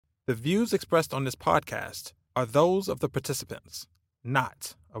The views expressed on this podcast are those of the participants,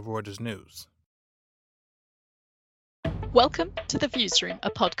 not of Reuters News. Welcome to The Viewsroom, a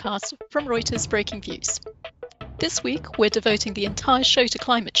podcast from Reuters Breaking Views. This week, we're devoting the entire show to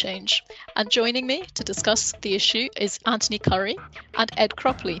climate change, and joining me to discuss the issue is Anthony Curry and Ed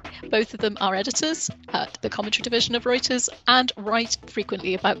Cropley. Both of them are editors at the commentary division of Reuters and write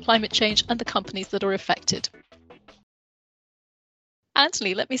frequently about climate change and the companies that are affected.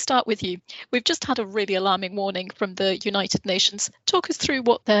 Anthony, let me start with you. We've just had a really alarming warning from the United Nations. Talk us through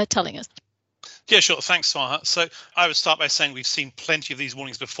what they're telling us. Yeah, sure. Thanks, Swaha. So I would start by saying we've seen plenty of these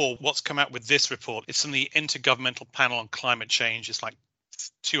warnings before. What's come out with this report? It's from the Intergovernmental Panel on Climate Change. It's like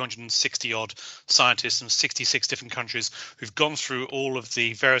 260 odd scientists from 66 different countries who've gone through all of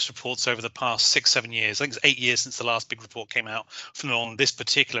the various reports over the past 6-7 years. I think it's 8 years since the last big report came out from them on this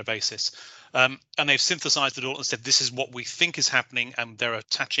particular basis. And they've synthesized it all and said this is what we think is happening, and they're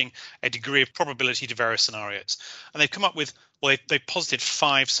attaching a degree of probability to various scenarios. And they've come up with, well, they've posited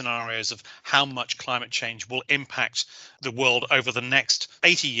 5 scenarios of how much climate change will impact the world over the next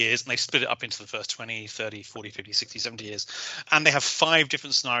 80 years. And they split it up into the first 20, 30, 40, 50, 60, 70 years. And they have 5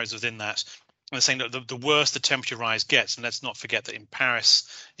 different scenarios within that. And they're saying that the worse the temperature rise gets, and let's not forget that in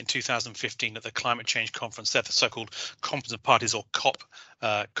Paris in 2015 at the climate change conference there, the so-called Conference of Parties, or COP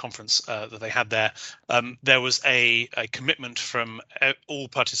conference that they had there was a commitment from all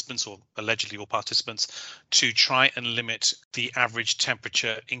participants, or allegedly all participants, to try and limit the average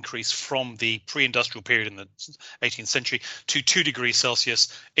temperature increase from the pre-industrial period in the 18th century to 2 degrees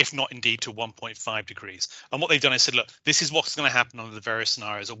Celsius, if not indeed to 1.5 degrees. And what they've done is said, look, this is what's going to happen under the various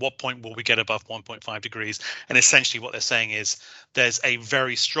scenarios. At what point will we get above 1.5 degrees? And essentially what they're saying is there's a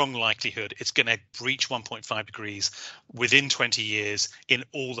very strong likelihood it's going to breach 1.5 degrees within 20 years in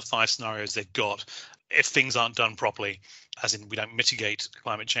all the 5 scenarios they've got, if things aren't done properly, as in we don't mitigate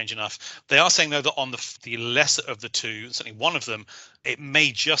climate change enough. They are saying, though, that on the lesser of the two, certainly one of them, it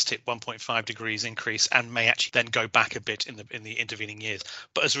may just hit 1.5 degrees increase and may actually then go back a bit in the intervening years.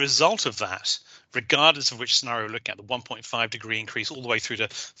 But as a result of that, regardless of which scenario we're looking at, the 1.5 degree increase all the way through to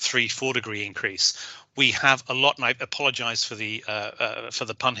 3-4 degree increase, we have a lot, and I apologize for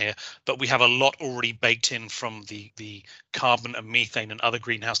the pun here, but we have a lot already baked in from the carbon and methane and other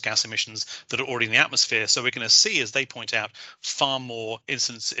greenhouse gas emissions that are already in the atmosphere. So we're going to see, as they point out, far more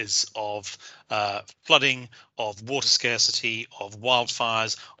instances of flooding, of water scarcity, of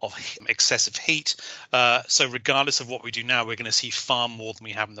wildfires, of excessive heat. So regardless of what we do now, we're going to see far more than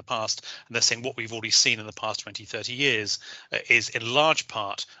we have in the past. And they're saying what we've already seen in the past 20, 30 years is in large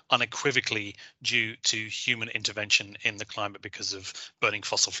part unequivocally due to human intervention in the climate because of burning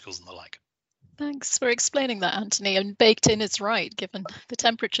fossil fuels and the like. Thanks for explaining that, Anthony. And baked in is right, given the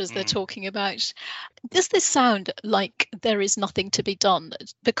temperatures they're talking about. Does this sound like there is nothing to be done?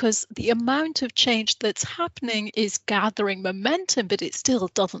 Because the amount of change that's happening is gathering momentum, but it still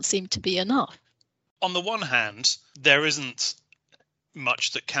doesn't seem to be enough. On the one hand, there isn't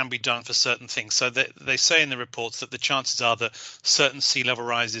much that can be done for certain things. So they say in the reports that the chances are that certain sea level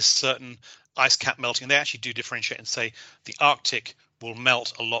rises, certain ice cap melting, and they actually do differentiate and say the Arctic will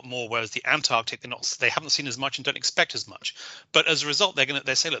melt a lot more, whereas the Antarctic they haven't seen as much and don't expect as much. But as a result,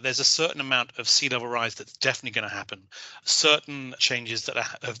 they say, look, there's a certain amount of sea level rise that's definitely going to happen. Certain changes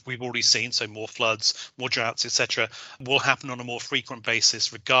that we've already seen, so more floods, more droughts, etc., will happen on a more frequent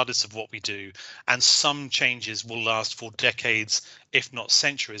basis, regardless of what we do. And some changes will last for decades, if not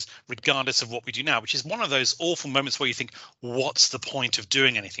centuries, regardless of what we do now, which is one of those awful moments where you think, what's the point of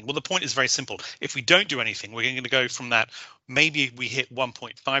doing anything? Well, the point is very simple. If we don't do anything, we're going to go from that, maybe we hit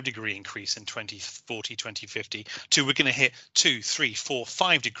 1.5 degree increase in 2040, 2050, to we're going to hit 2, 3, 4,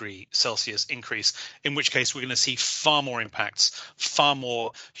 5 degree Celsius increase, in which case we're going to see far more impacts, far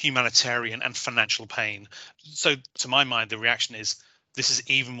more humanitarian and financial pain. So to my mind, the reaction is, this is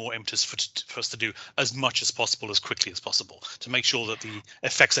even more impetus for us to do as much as possible, as quickly as possible, to make sure that the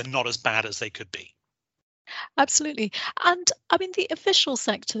effects are not as bad as they could be. Absolutely. And I mean, the official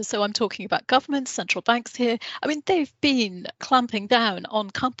sector, so I'm talking about governments, central banks here, I mean, they've been clamping down on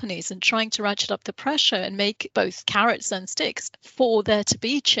companies and trying to ratchet up the pressure and make both carrots and sticks for there to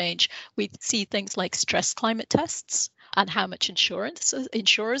be change. We see things like stress climate tests and how much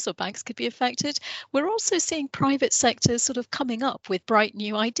insurers or banks could be affected. We're also seeing private sectors sort of coming up with bright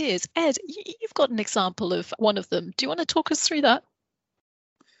new ideas. Ed, you've got an example of one of them. Do you want to talk us through that?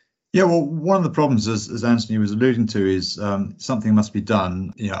 Yeah, well, one of the problems, as Anthony was alluding to, is something must be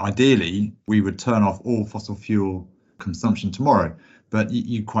done. Ideally, we would turn off all fossil fuel consumption tomorrow, but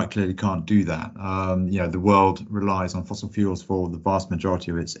you quite clearly can't do that. The world relies on fossil fuels for the vast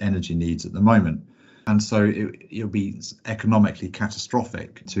majority of its energy needs at the moment. And so it'll be economically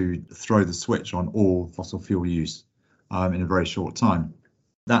catastrophic to throw the switch on all fossil fuel use in a very short time.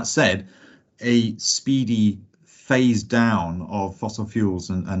 That said, a speedy phase down of fossil fuels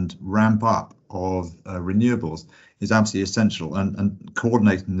and ramp up of renewables is absolutely essential, and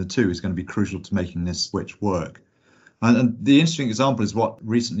coordinating the two is going to be crucial to making this switch work. And the interesting example is what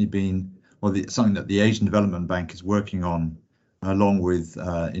recently been, something that the Asian Development Bank is working on, along with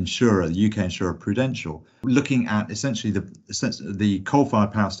the UK insurer Prudential, looking at essentially the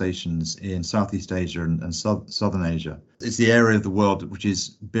coal-fired power stations in Southeast Asia and Southern Asia. It's the area of the world which is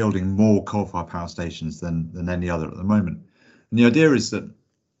building more coal-fired power stations than any other at the moment. And the idea is that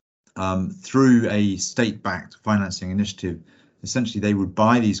through a state-backed financing initiative, essentially they would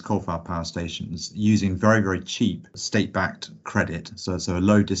buy these coal-fired power stations using very, very cheap state-backed credit, so a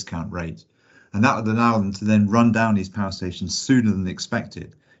low discount rate. And that would allow them to then run down these power stations sooner than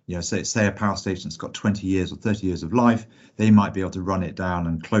expected. Say a power station's got 20 years or 30 years of life, they might be able to run it down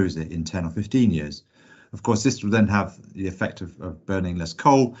and close it in 10 or 15 years. Of course, this will then have the effect of burning less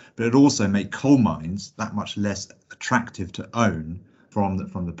coal, but it also make coal mines that much less attractive to own from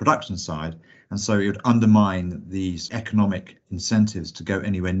the production side. And so it would undermine these economic incentives to go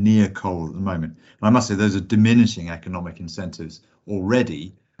anywhere near coal at the moment. And I must say those are diminishing economic incentives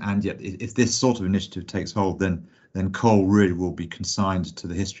already. And yet, if this sort of initiative takes hold, then coal really will be consigned to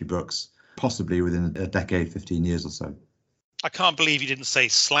the history books, possibly within a decade, 15 years or so. I can't believe you didn't say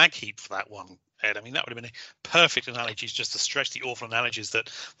slag heap for that one, Ed. I mean, that would have been a perfect analogy, just to stretch the awful analogies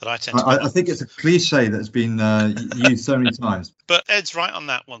that I tend to. I think it's a cliche that's been used so many times. But Ed's right on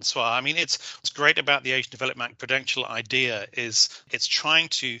that one, Swar. I mean, what's great about the Asian Development Bank Prudential idea is it's trying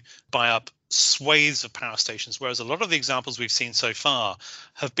to buy up swathes of power stations, whereas a lot of the examples we've seen so far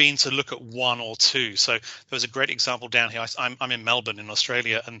have been to look at one or two. So there was a great example down here. I'm in Melbourne in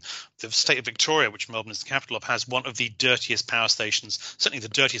Australia, and the state of Victoria, which Melbourne is the capital of, has one of the dirtiest power stations, certainly the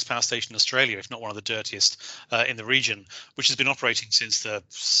dirtiest power station in Australia, if not one of the dirtiest in the region, which has been operating since the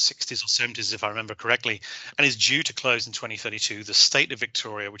 60s or 70s, if I remember correctly, and is due to close in 2032. The state of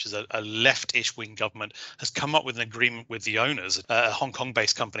Victoria, which is a left-ish wing government, has come up with an agreement with the owners, a Hong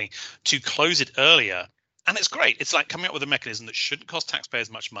Kong-based company, to close it earlier. And it's great. It's like coming up with a mechanism that shouldn't cost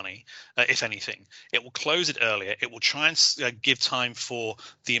taxpayers much money, if anything. It will close it earlier. It will try and give time for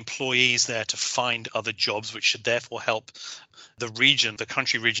the employees there to find other jobs, which should therefore help the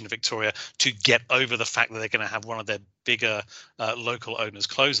country region of Victoria to get over the fact that they're going to have one of their bigger local owners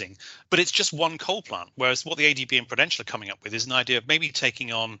closing. But it's just one coal plant, whereas what the ADB and Prudential are coming up with is an idea of maybe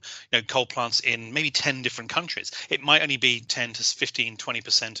taking on coal plants in maybe 10 different countries. It might only be 10 to 15,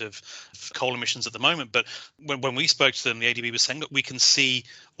 20% of coal emissions at the moment. But when we spoke to them, the ADB was saying that we can see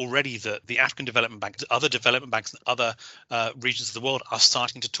already that the African Development Bank, other development banks and other regions of the world are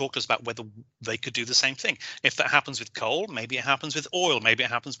starting to talk to us about whether they could do the same thing. If that happens with coal, maybe it happens with oil, maybe it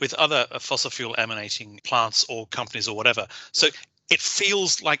happens with other fossil fuel emanating plants or companies or whatever. So it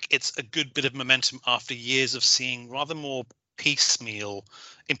feels like it's a good bit of momentum after years of seeing rather more piecemeal,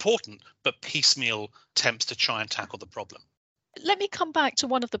 important, but piecemeal attempts to try and tackle the problem. Let me come back to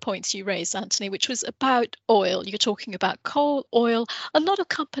one of the points you raised, Anthony, which was about oil. You're talking about coal, oil. A lot of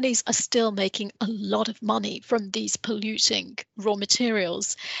companies are still making a lot of money from these polluting raw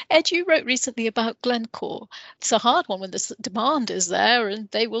materials. Ed, you wrote recently about Glencore. It's a hard one when the demand is there, and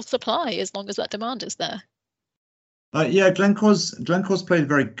they will supply as long as that demand is there. Glencore's played a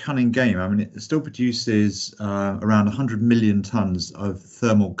very cunning game. I mean, it still produces around 100 million tons of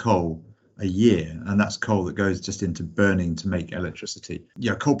thermal coal a year, and that's coal that goes just into burning to make electricity.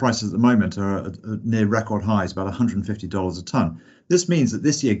 Coal prices at the moment are near record highs, about $150 a ton. This means that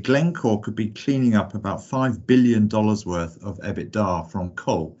this year Glencore could be cleaning up about $5 billion worth of EBITDA from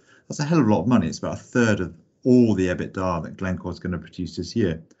coal. That's a hell of a lot of money. It's about a third of all the EBITDA that Glencore is going to produce this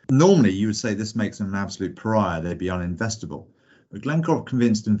year. Normally, you would say this makes them an absolute pariah. They'd be uninvestable. But Glencore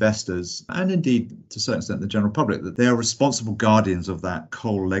convinced investors, and indeed to a certain extent the general public, that they are responsible guardians of that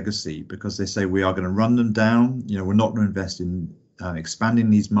coal legacy, because they say we are going to run them down. We're not going to invest in expanding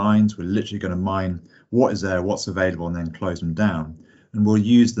these mines. We're literally going to mine what is there, what's available, and then close them down. And we'll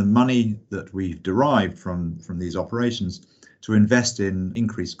use the money that we've derived from these operations to invest in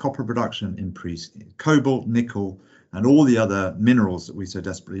increased copper production, increased cobalt, nickel, and all the other minerals that we so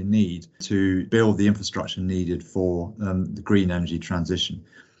desperately need to build the infrastructure needed for the green energy transition.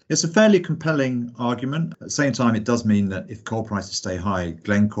 It's a fairly compelling argument. At the same time, it does mean that if coal prices stay high,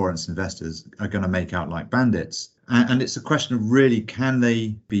 Glencore and its investors are going to make out like bandits. And it's a question of really, can they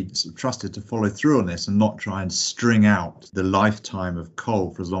be trusted to follow through on this and not try and string out the lifetime of coal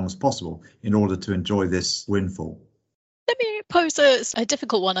for as long as possible in order to enjoy this windfall? Let me pose a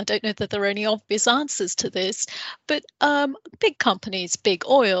difficult one. I don't know that there are any obvious answers to this, but big companies, big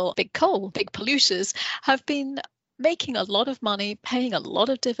oil, big coal, big polluters have been making a lot of money, paying a lot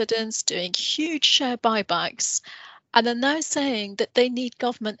of dividends, doing huge share buybacks, and are now saying that they need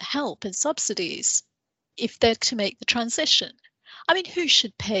government help and subsidies if they're to make the transition. I mean, who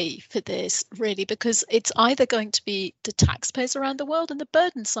should pay for this, really? Because it's either going to be the taxpayers around the world, and the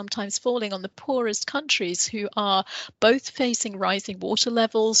burden sometimes falling on the poorest countries who are both facing rising water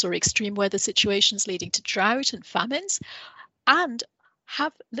levels or extreme weather situations leading to drought and famines, and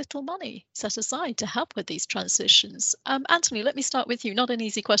have little money set aside to help with these transitions. Anthony, let me start with you. Not an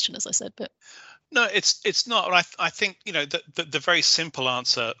easy question, as I said, but... No, it's not. I think the very simple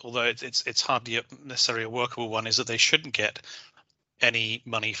answer, although it's hardly necessarily a workable one, is that they shouldn't get any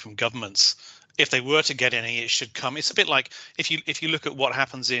money from governments. If they were to get any, it should come. It's a bit like if you look at what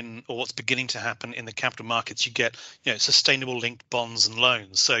happens in, or what's beginning to happen in the capital markets, you get sustainable linked bonds and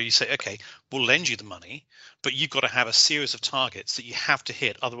loans. So you say, okay, we'll lend you the money, but you've got to have a series of targets that you have to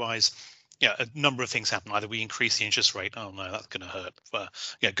hit. Otherwise, a number of things happen. Either we increase the interest rate. Oh no, that's going to hurt.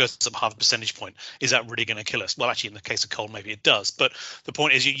 It goes up half a percentage point. Is that really going to kill us? Well, actually, in the case of coal, maybe it does. But the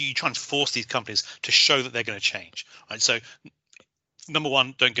point is, you try and force these companies to show that they're going to change. Right? So, number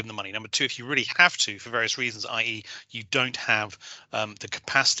one, don't give them the money. Number two, if you really have to, for various reasons, i.e. you don't have the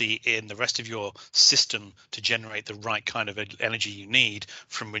capacity in the rest of your system to generate the right kind of energy you need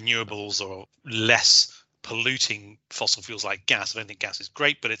from renewables or less polluting fossil fuels like gas. I don't think gas is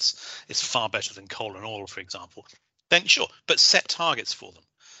great, but it's far better than coal and oil, for example. Then sure, but set targets for them.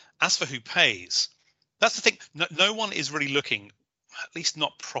 As for who pays, that's the thing. No one is really looking, at least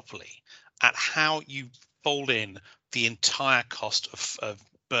not properly, at how you fold in the entire cost of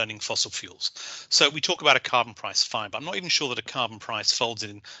burning fossil fuels. So we talk about a carbon price, fine, but I'm not even sure that a carbon price folds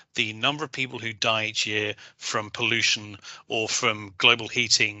in the number of people who die each year from pollution or from global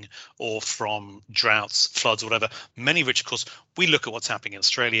heating or from droughts, floods, or whatever, many of which, of course, we look at what's happening in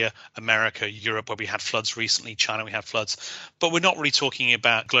Australia, America, Europe, where we had floods recently, China, we had floods, but we're not really talking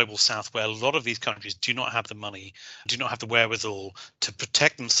about global south, where a lot of these countries do not have the money, do not have the wherewithal to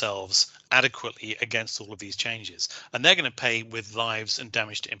protect themselves adequately against all of these changes. And they're going to pay with lives and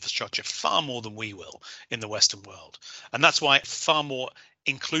damage to infrastructure far more than we will in the Western world. And that's why far more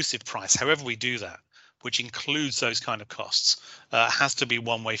inclusive price, however we do that, which includes those kind of costs, has to be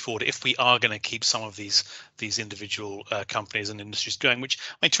one way forward if we are going to keep some of these individual companies and industries going, which,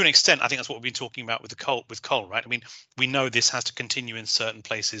 I mean, to an extent, I think that's what we've been talking about with coal, right? I mean, we know this has to continue in certain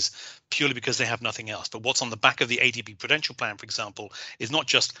places purely because they have nothing else. But what's on the back of the ADB Prudential Plan, for example, is not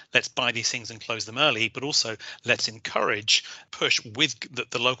just let's buy these things and close them early, but also let's encourage, push with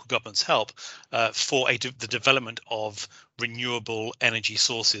the local government's help for the development of renewable energy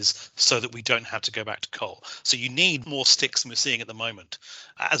sources so that we don't have to go back to coal. So you need more sticks than we're seeing at the moment,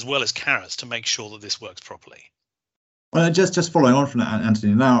 as well as carrots, to make sure that this works properly. Well, just following on from that,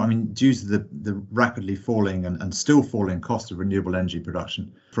 Anthony, now, I mean, due to the rapidly falling and still falling cost of renewable energy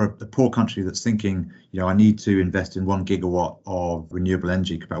production, for a poor country that's thinking, I need to invest in 1 gigawatt of renewable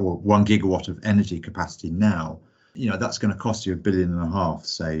energy, or 1 gigawatt of energy capacity now, that's going to cost you $1.5 billion,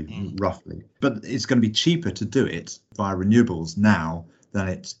 say, roughly. But it's going to be cheaper to do it via renewables now than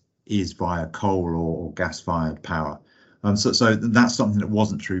it is via coal or gas-fired power. So that's something that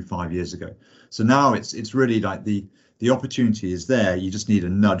wasn't true 5 years ago. So now it's really like the opportunity is there. You just need a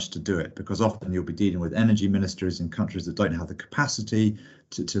nudge to do it, because often you'll be dealing with energy ministers in countries that don't have the capacity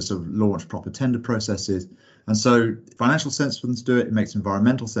to sort of launch proper tender processes. And so financial sense for them to do it. It makes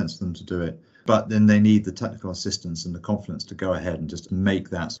environmental sense for them to do it. But then they need the technical assistance and the confidence to go ahead and just make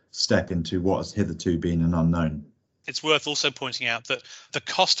that step into what has hitherto been an unknown. It's worth also pointing out that the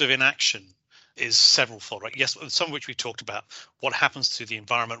cost of inaction is several-fold, right? Yes, some of which we've talked about. What happens to the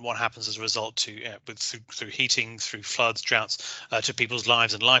environment? What happens as a result through heating, through floods, droughts, to people's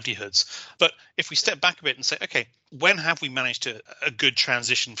lives and livelihoods? But if we step back a bit and say, okay, when have we managed a good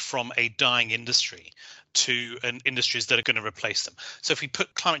transition from a dying industry to industries that are going to replace them? So if we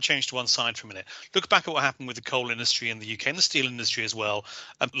put climate change to one side for a minute, look back at what happened with the coal industry in the UK and the steel industry as well,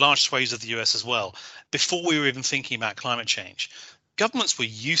 and large swathes of the US as well, before we were even thinking about climate change. Governments were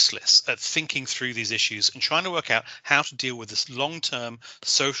useless at thinking through these issues and trying to work out how to deal with this long-term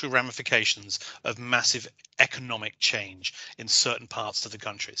social ramifications of massive economic change in certain parts of the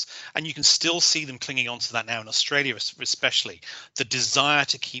countries. And you can still see them clinging on to that now in Australia, especially. The desire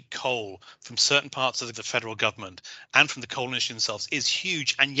to keep coal from certain parts of the federal government and from the coal industry themselves is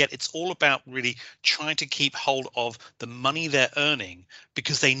huge. And yet it's all about really trying to keep hold of the money they're earning,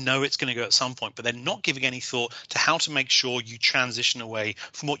 because they know it's going to go at some point, but they're not giving any thought to how to make sure you transition transition away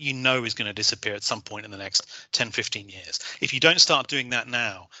from what you know is going to disappear at some point in the next 10, 15 years. If you don't start doing that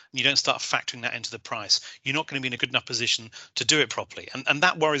now, and you don't start factoring that into the price, you're not going to be in a good enough position to do it properly. And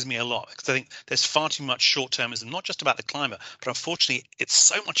that worries me a lot, because I think there's far too much short-termism, not just about the climate, but unfortunately, it's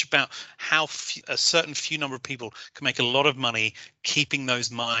so much about how a certain few number of people can make a lot of money keeping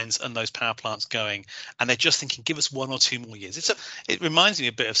those mines and those power plants going. And they're just thinking, give us 1 or 2 more years. It reminds me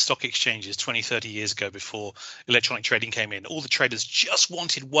a bit of stock exchanges 20, 30 years ago before electronic trading came in. All the traders just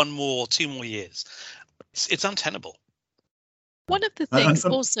wanted 1 more, 2 more years. It's untenable. One of the things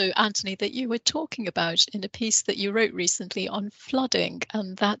also, Anthony, that you were talking about in a piece that you wrote recently on flooding,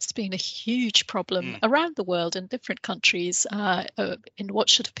 and that's been a huge problem around the world in different countries in what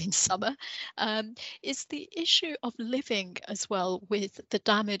should have been summer, is the issue of living as well with the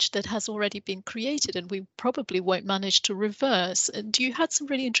damage that has already been created and we probably won't manage to reverse. And you had some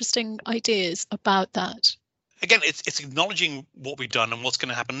really interesting ideas about that. Again, it's acknowledging what we've done and what's going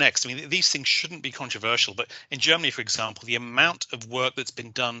to happen next. I mean, these things shouldn't be controversial, but in Germany, for example, the amount of work that's been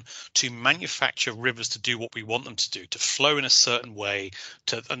done to manufacture rivers to do what we want them to do, to flow in a certain way,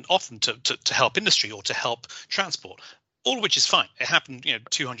 and often to help industry or to help transport, all of which is fine. It happened,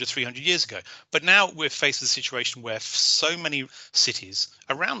 200, 300 years ago. But now we're faced with a situation where so many cities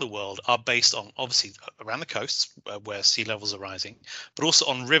around the world are based on, obviously, around the coasts where sea levels are rising, but also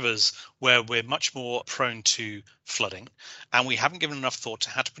on rivers where we're much more prone to flooding. And we haven't given enough thought to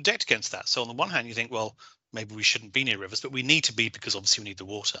how to protect against that. So on the one hand, you think, well, maybe we shouldn't be near rivers, but we need to be because obviously we need the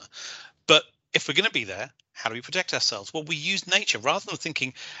water. But if we're going to be there, how do we protect ourselves? Well, we use nature. Rather than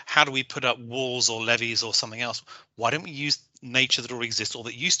thinking, how do we put up walls or levees or something else? Why don't we use nature that already exists or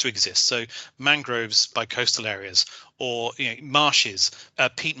that used to exist? So mangroves by coastal areas, or marshes,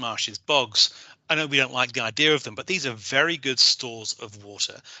 peat marshes, bogs. I know we don't like the idea of them, but these are very good stores of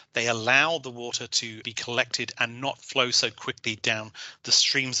water. They allow the water to be collected and not flow so quickly down the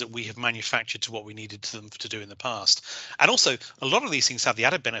streams that we have manufactured to what we needed them to do in the past. And also, a lot of these things have the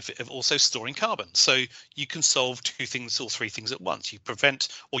added benefit of also storing carbon. So you can solve 2 things or 3 things at once. You prevent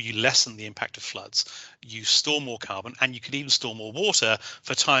or you lessen the impact of floods. You store more carbon, and you can even store more water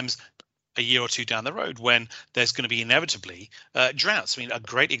for times a year or 2 down the road when there's going to be inevitably droughts. I mean, a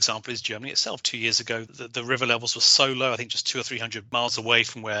great example is Germany itself. 2 years ago, the river levels were so low, I think just 200 or 300 miles away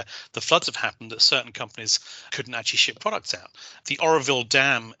from where the floods have happened, that certain companies couldn't actually ship products out. The Oroville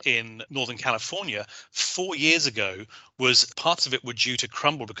Dam in Northern California 4 years ago, parts of it were due to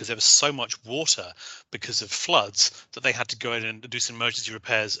crumble because there was so much water because of floods that they had to go in and do some emergency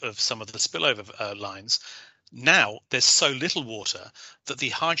repairs of some of the spillover lines. Now there's so little water that the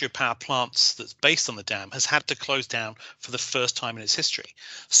hydropower plants that's based on the dam has had to close down for the first time in its history.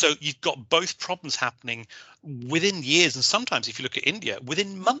 So you've got both problems happening within years, and sometimes if you look at India,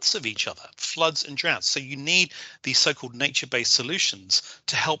 within months of each other, floods and droughts. So you need these so-called nature-based solutions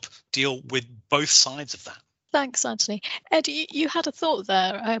to help deal with both sides of that. Thanks, Anthony. Ed, you had a thought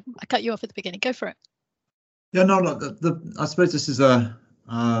there. I cut you off at the beginning. Go for it. Yeah, no, I suppose this is a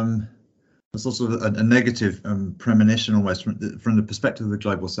sort of a negative premonition almost from the perspective of the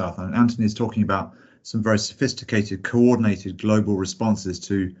Global South. And Anthony is talking about some very sophisticated, coordinated global responses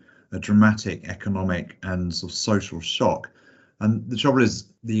to a dramatic economic and sort of social shock. And the trouble is,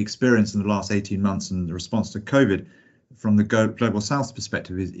 the experience in the last 18 months and the response to COVID from the Global South's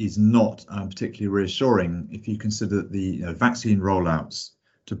perspective is not particularly reassuring if you consider that the vaccine rollouts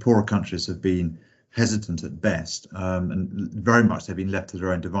to poorer countries have been hesitant at best, and very much they've been left to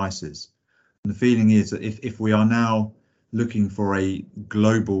their own devices. And the feeling is that if we are now looking for a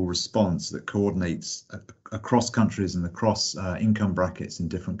global response that coordinates across countries and across income brackets in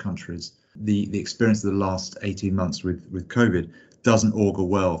different countries, the experience of the last 18 months with COVID doesn't augur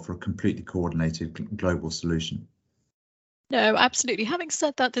well for a completely coordinated global solution. No, absolutely. Having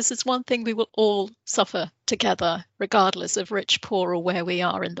said that, this is one thing we will all suffer together, regardless of rich, poor, or where we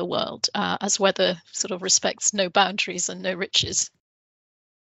are in the world, as weather sort of respects no boundaries and no riches.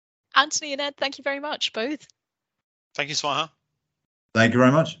 Anthony and Ed, thank you very much, both. Thank you, Swaha. Thank you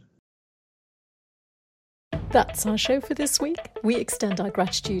very much. That's our show for this week. We extend our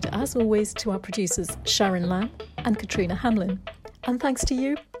gratitude, as always, to our producers Sharon Lamb and Katrina Hamlin. And thanks to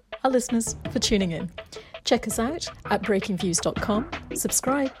you, our listeners, for tuning in. Check us out at breakingviews.com,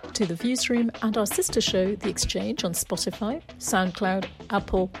 subscribe to The Viewsroom and our sister show, The Exchange, on Spotify, SoundCloud,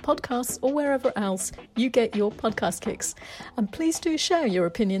 Apple Podcasts, or wherever else you get your podcast kicks. And please do share your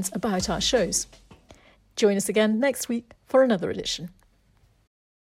opinions about our shows. Join us again next week for another edition.